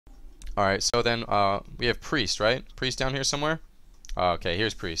Alright, so then we have Priest, right? Priest down here somewhere? Okay,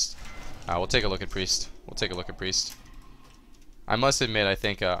 here's Priest. We'll take a look at Priest. We'll take a look at Priest. I must admit, I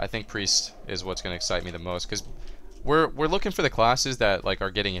think Priest is what's going to excite me the most, because we're looking for the classes that like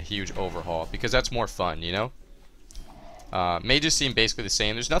are getting a huge overhaul, because that's more fun, you know? Mages seem basically the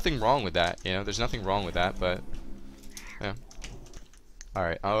same. There's nothing wrong with that, you know? There's nothing wrong with that, but yeah.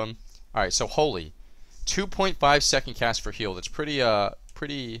 Alright, so Holy. 2.5 second cast for heal. That's pretty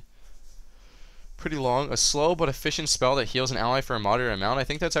long. A slow but efficient spell that heals an ally for a moderate amount. I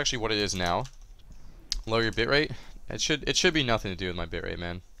think that's actually what it is now. Lower your bitrate. It should be nothing to do with my bitrate,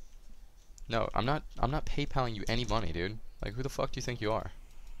 man. No, I'm not PayPaling you any money, dude. Like, who the fuck do you think you are?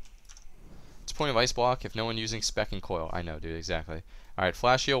 It's point of ice block if no one using spec and coil. I know, dude, exactly. Alright,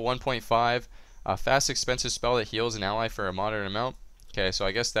 flash heal 1.5. A fast expensive spell that heals an ally for a moderate amount. Okay, so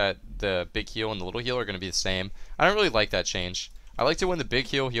I guess that the big heal and the little heal are going to be the same. I don't really like that change. I liked it when the big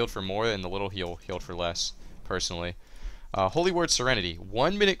heal healed for more and the little heal healed for less, personally. Holy Word Serenity.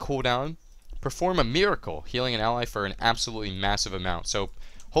 1 minute cooldown. Perform a miracle, healing an ally for an absolutely massive amount. So,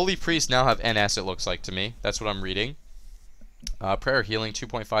 Holy Priests now have NS, it looks like to me. That's what I'm reading. Prayer healing,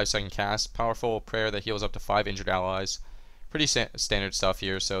 2.5 second cast. Powerful prayer that heals up to 5 injured allies. Pretty standard stuff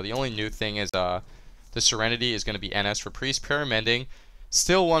here. So, the only new thing is the Serenity is going to be NS for Priest. Prayer Mending,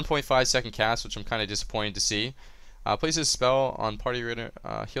 still 1.5 second cast, which I'm kind of disappointed to see. Places a spell on party reader,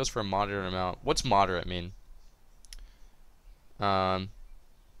 heals for a moderate amount. What's moderate mean? Like,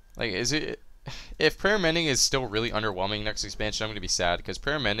 is it... If Prayer Mending is still really underwhelming next expansion, I'm going to be sad, because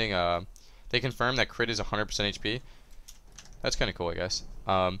Prayer Mending, they confirm that crit is 100% HP. That's kind of cool, I guess.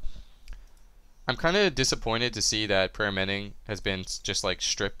 I'm kind of disappointed to see that Prayer Mending has been just like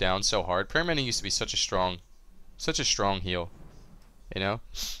stripped down so hard. Prayer Mending used to be such a strong heal, you know?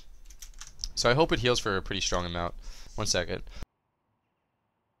 So I hope it heals for a pretty strong amount. 1 second.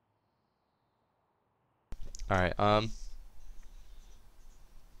 Alright,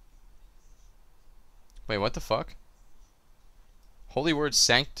 wait, what the fuck? Holy Word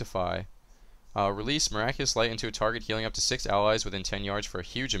Sanctify. Release Miraculous Light into a target, healing up to 6 allies within 10 yards for a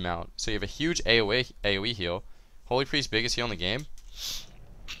huge amount. So you have a huge AoE heal. Holy Priest, biggest heal in the game.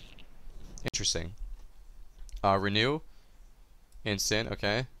 Interesting. Renew. Instant,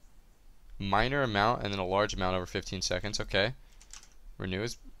 okay. Minor amount and then a large amount over 15 seconds, okay. Renew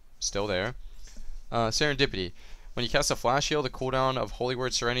is still there. Serendipity. When you cast a Flash Heal, the cooldown of Holy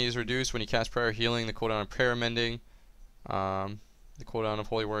Word Serenity is reduced. When you cast Prayer Healing, the cooldown of Prayer Mending. The cooldown of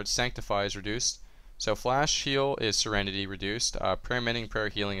Holy Word Sanctify is reduced. So Flash Heal is Serenity reduced. Prayer Mending, Prayer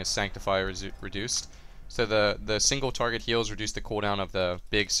Healing is Sanctify reduced. So the single target heals reduce the cooldown of the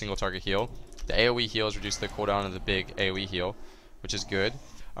big single target heal. The AoE heals reduce the cooldown of the big AoE heal, which is good.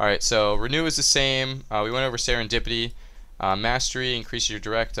 Alright, so Renew is the same. We went over Serendipity. Mastery increases your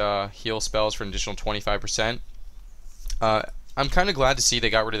direct heal spells for an additional 25%. I'm kind of glad to see they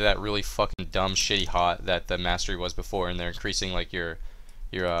got rid of that really fucking dumb shitty hot that the Mastery was before, and they're increasing like your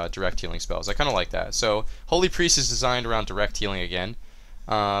direct healing spells. I kind of like that. So Holy Priest is designed around direct healing again.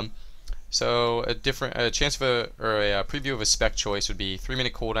 So a preview of a spec choice would be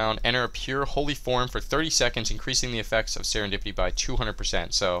 3-minute cooldown. Enter a pure holy form for 30 seconds, increasing the effects of Serendipity by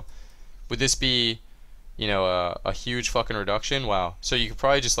 200%. So would this be, you know, a huge fucking reduction? Wow. So you could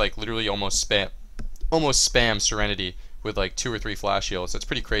probably just like literally almost spam Serenity with like 2 or 3 flash heals. That's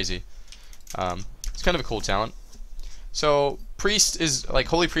pretty crazy. It's kind of a cool talent. So Priest is like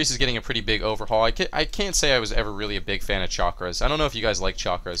Holy Priest is getting a pretty big overhaul. I can't say I was ever really a big fan of chakras. I don't know if you guys like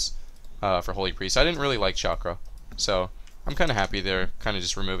chakras for Holy Priest. I didn't really like chakra, so I'm kind of happy they're kind of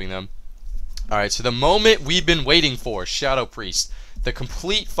just removing them. All right, so the moment we've been waiting for, Shadow Priest, the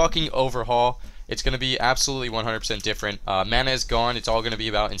complete fucking overhaul. It's going to be absolutely 100% different. Mana is gone. It's all going to be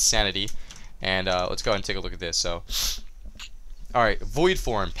about insanity. And let's go ahead and take a look at this. So. Alright, Void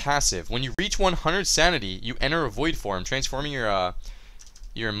Form, passive. When you reach 100 sanity, you enter a Void Form, transforming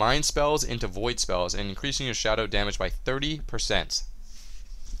your mind spells into Void spells and increasing your shadow damage by 30%.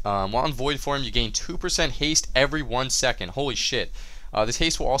 While in Void Form, you gain 2% haste every 1 second. Holy shit. This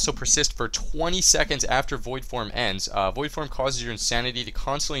haste will also persist for 20 seconds after Void Form ends. Void Form causes your insanity to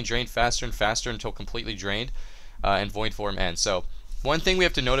constantly drain faster and faster until completely drained, and Void Form ends. So, one thing we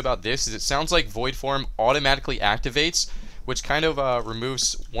have to note about this is it sounds like Void Form automatically activates, which kind of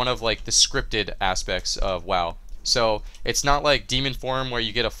removes one of like the scripted aspects of WoW. So it's not like Demon Form where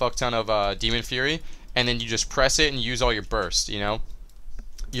you get a fuck ton of Demon Fury and then you just press it and use all your burst, you know?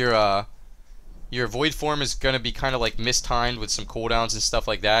 Your Void Form is going to be kind of like mistimed with some cooldowns and stuff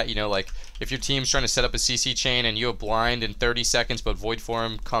like that. You know, like if your team's trying to set up a CC chain and you have blind in 30 seconds but Void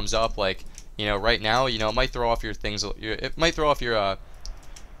Form comes up like, you know, right now, you know, it might throw off your things, it might throw off your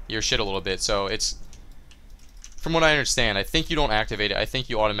your shit a little bit. So it's, from what I understand, I think you don't activate it. I think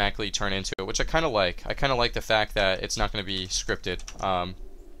you automatically turn into it, which I kind of like. I kind of like the fact that it's not going to be scripted.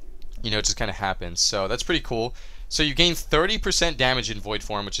 You know, it just kind of happens. So that's pretty cool. So you gain 30% damage in Void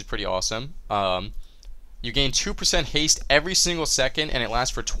Form, which is pretty awesome. You gain 2% haste every single second, and it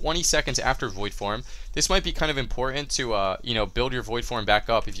lasts for 20 seconds after Void Form. This might be kind of important to, you know, build your Void Form back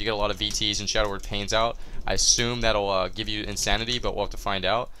up if you get a lot of VTs and Shadow Word Pains out. I assume that'll give you Insanity, but we'll have to find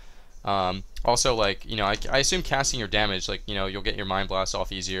out. Also, like, you know, I assume casting your damage, like, you know, you'll get your Mind Blast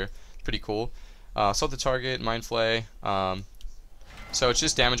off easier. Pretty cool. Assault the target, Mind Flay. So it's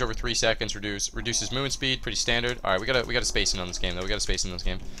just damage over 3 seconds, reduces movement speed, pretty standard. Alright, we gotta space in on this game, though. We gotta space in on this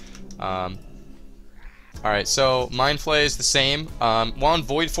game. Alright, so Mind Flay is the same. While in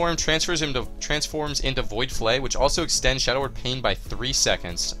Void Form, transforms into Void Flay, which also extends Shadow Word Pain by 3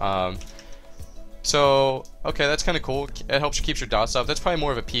 seconds. So, okay, that's kind of cool. It helps you keep your dots up. That's probably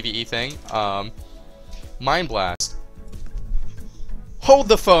more of a PvE thing. Mind Blast. Hold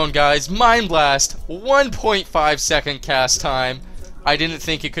the phone, guys. Mind Blast. 1.5 second cast time. I didn't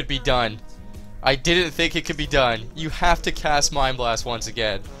think it could be done. I didn't think it could be done. You have to cast Mind Blast once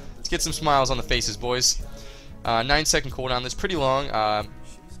again. Let's get some smiles on the faces, boys. 9-second cooldown. That's pretty long.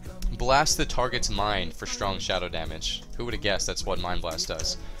 Blast the target's mind for strong shadow damage. Who would have guessed that's what Mind Blast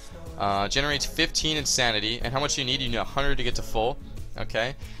does? Generates 15 Insanity. And how much do you need? You need 100 to get to full.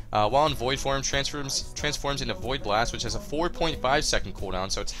 Okay. While in Void Form, transforms into Void Blast, which has a 4.5 second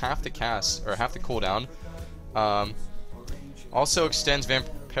cooldown, so it's half the cast, or half the cooldown. Also extends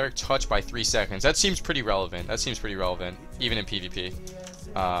Vampiric Touch by 3 seconds. That seems pretty relevant. That seems pretty relevant, even in PvP.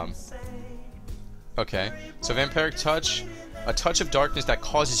 Okay, so Vampiric Touch, a touch of darkness that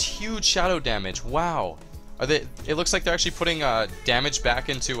causes huge shadow damage. Wow. It looks like they're actually putting damage back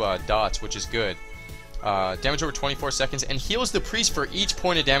into dots, which is good. Damage over 24 seconds, and heals the priest for each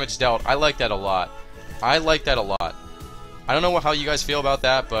point of damage dealt. I like that a lot. I like that a lot. I don't know how you guys feel about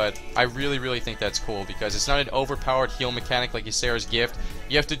that, but I really, really think that's cool because it's not an overpowered heal mechanic like Ysera's Gift.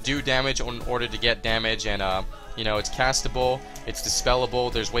 You have to do damage in order to get damage, and you know, it's castable, it's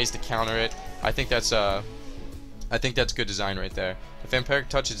dispellable. There's ways to counter it. I think that's good design right there. If Vampiric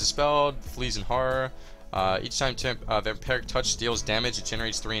Touch is dispelled, flees in horror. Each time Vampiric Touch deals damage, it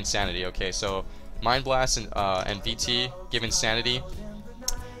generates 3 Insanity. Okay, so Mind Blast and VT give Insanity.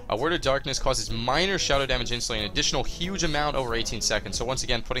 A Word of Darkness causes minor shadow damage instantly, an additional huge amount over 18 seconds. So once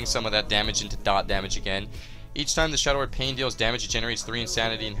again, putting some of that damage into dot damage again. Each time the Shadow Word Pain deals damage, it generates 3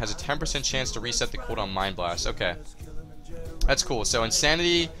 Insanity and has a 10% chance to reset the cooldown Mind Blast. Okay, that's cool. So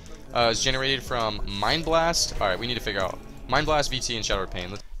Insanity is generated from Mind Blast. Alright, we need to figure out Mind Blast, VT, and Shadow Word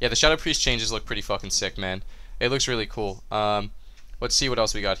Pain. Yeah, the Shadow Priest changes look pretty fucking sick, man. It looks really cool. Let's see what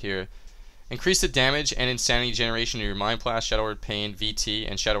else we got here. Increase the damage and Insanity generation of your Mind Blast, Shadow Word Pain, VT,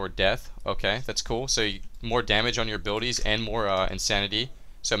 and Shadow Word Death. Okay, that's cool. So more damage on your abilities and more Insanity.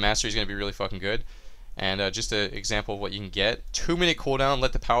 So Mastery is going to be really fucking good. And just an example of what you can get. 2-minute cooldown,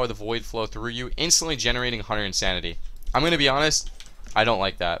 let the power of the void flow through you, instantly generating 100 Insanity. I'm going to be honest, I don't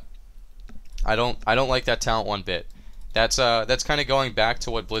like that. I don't like that talent one bit. That's kind of going back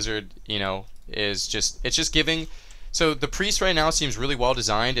to what Blizzard, you know, is just, it's just giving. So the priest right now seems really well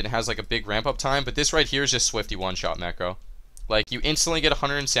designed and it has like a big ramp up time, but this right here is just Swifty one-shot macro. Like, you instantly get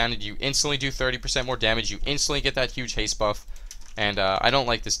 100 Insanity, you instantly do 30% more damage, you instantly get that huge haste buff, and I don't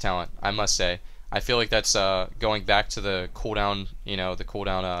like this talent, I must say. I feel like that's going back to the cooldown, you know, the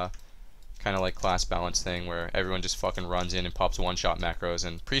cooldown kind of like class balance thing where everyone just fucking runs in and pops one-shot macros,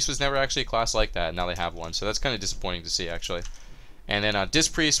 and priest was never actually a class like that, and now they have one, so that's kind of disappointing to see actually. And then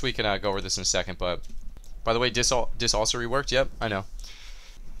Disc Priest, we can go over this in a second, but by the way, Dis also reworked. Yep, I know.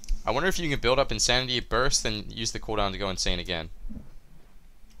 I wonder if you can build up Insanity at burst, then use the cooldown to go insane again.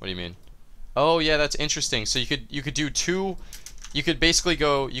 What do you mean? Oh yeah, that's interesting. So you could do two. You could basically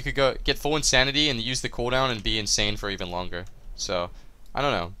go get full Insanity and use the cooldown and be insane for even longer. So I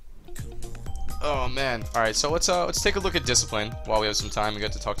don't know. Oh man. All right, so let's take a look at Discipline while we have some time. We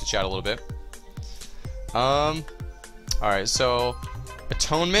got to talk to chat a little bit. All right, so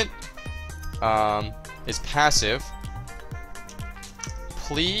Atonement. Is passive.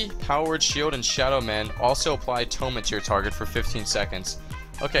 Plea, Powered Shield, and Shadow Men also apply Atonement to your target for 15 seconds.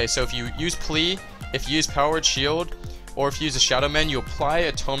 Okay, so if you use Plea, if you use Powered Shield, or if you use a Shadow Men, you apply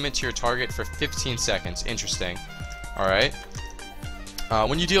Atonement to your target for 15 seconds. Interesting. Alright.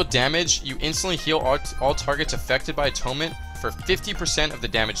 When you deal damage, you instantly heal all targets affected by Atonement for 50% of the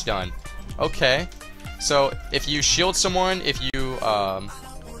damage done. Okay. So if you shield someone, if you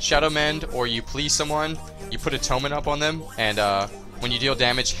Shadow Mend, or you please someone, you put Atonement up on them, and when you deal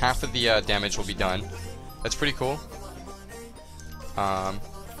damage, half of the damage will be done. That's pretty cool.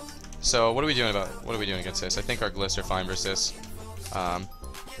 So what are we doing against this? I think our glyphs are fine versus this.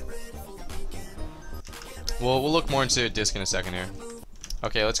 We'll look more into disc in a second here.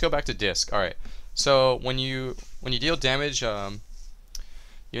 Okay, let's go back to disc. All right. So when you deal damage, you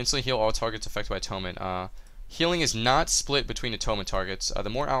instantly heal all targets affected by atonement. Healing is not split between atonement targets. The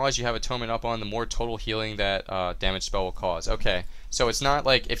more allies you have atonement up on, the more total healing that damage spell will cause. Okay, so it's not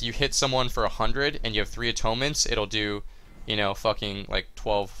like if you hit someone for 100 and you have 3 atonements, it'll do, you know, fucking like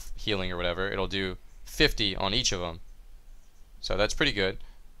 12 healing or whatever. It'll do 50 on each of them. So that's pretty good.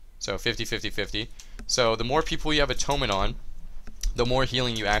 So 50, 50, 50. So the more people you have atonement on, the more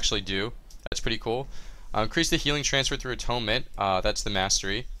healing you actually do. That's pretty cool. Increase the healing transfer through atonement. That's the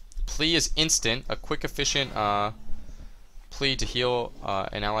mastery. Plea is instant, a quick, efficient plea to heal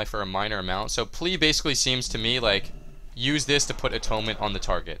an ally for a minor amount. So plea basically seems to me like use this to put atonement on the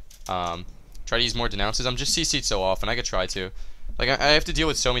target. Try to use more denounces. I'm just CC'd so often. I could try to. Like I have to deal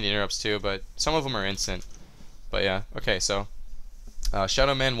with so many interrupts too, but some of them are instant. But yeah, okay. So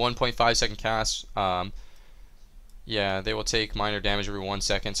Shadow Men 1.5 second cast. Yeah, they will take minor damage every 1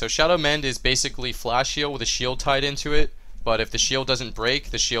 second. So Shadow Mend is basically flash shield with a shield tied into it. But if the shield doesn't break,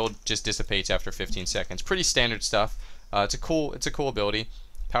 the shield just dissipates after 15 seconds. Pretty standard stuff. It's a cool ability.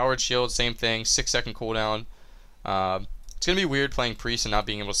 Powered shield, same thing. 6-second cooldown. It's gonna be weird playing priest and not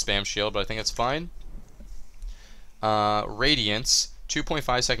being able to spam shield, but I think it's fine. Radiance,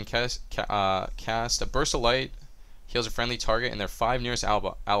 2.5 second cast. A burst of light heals a friendly target and their 5 nearest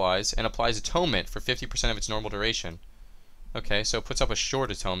allies, and applies atonement for 50% of its normal duration. Okay, so it puts up a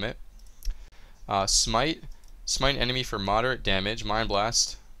short atonement. Smite. Smite an enemy for moderate damage. Mind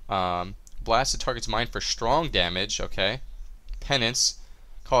Blast. Blast the target's mind for strong damage. Okay. Penance.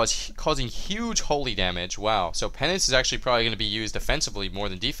 Causing huge holy damage. Wow. So Penance is actually probably going to be used offensively more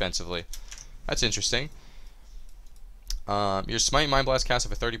than defensively. That's interesting. Your Smite Mind Blast cast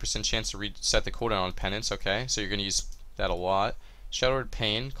have a 30% chance to reset the cooldown on Penance. Okay. So you're going to use that a lot. Shadowed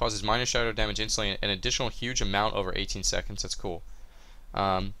Pain. Causes minor shadow damage instantly. An additional huge amount over 18 seconds. That's cool.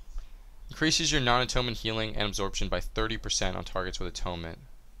 Increases your non-atonement healing and absorption by 30% on targets with atonement.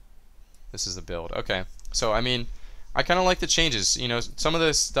 This is the build. Okay. So, I mean, I kind of like the changes. You know, some of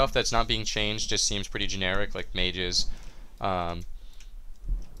the stuff that's not being changed just seems pretty generic, like mages. But,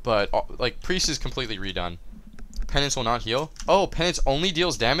 like, priest is completely redone. Penance will not heal. Oh, Penance only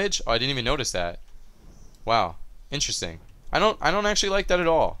deals damage? Oh, I didn't even notice that. Wow. Interesting. I don't actually like that at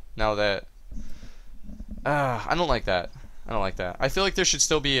all. Now that... I don't like that. I don't like that. I feel like there should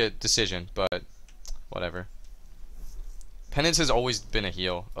still be a decision, but whatever. Penance has always been a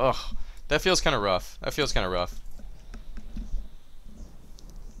heal. Ugh, that feels kind of rough. That feels kind of rough.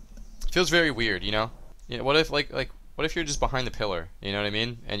 Feels very weird, you know? You know, what if what if you're just behind the pillar? You know what I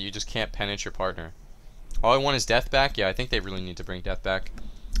mean? And you just can't penance your partner. All I want is death back. Yeah, I think they really need to bring death back.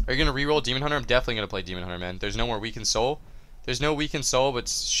 Are you gonna reroll Demon Hunter? I'm definitely gonna play Demon Hunter, man. There's no more weakened soul. There's no weakened soul, but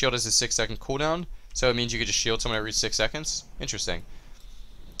shield has a 6-second cooldown. So it means you could just shield someone every 6 seconds. Interesting.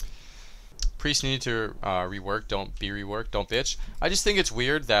 Priest needed to rework. Don't be reworked. Don't bitch. I just think it's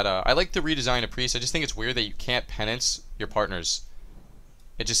weird that I like the redesign of priest. I just think it's weird that you can't penance your partners.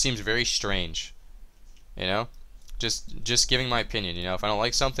 It just seems very strange. You know, just giving my opinion. You know, if I don't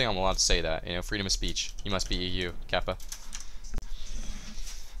like something, I'm allowed to say that. You know, freedom of speech. You must be EU, Kappa.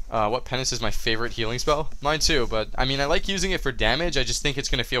 What penance is my favorite healing spell? Mine too, but I mean I like using it for damage. I just think it's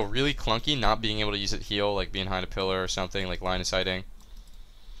gonna feel really clunky not being able to use it heal, like being behind a pillar or something, like line of sighting.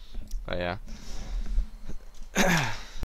 But yeah.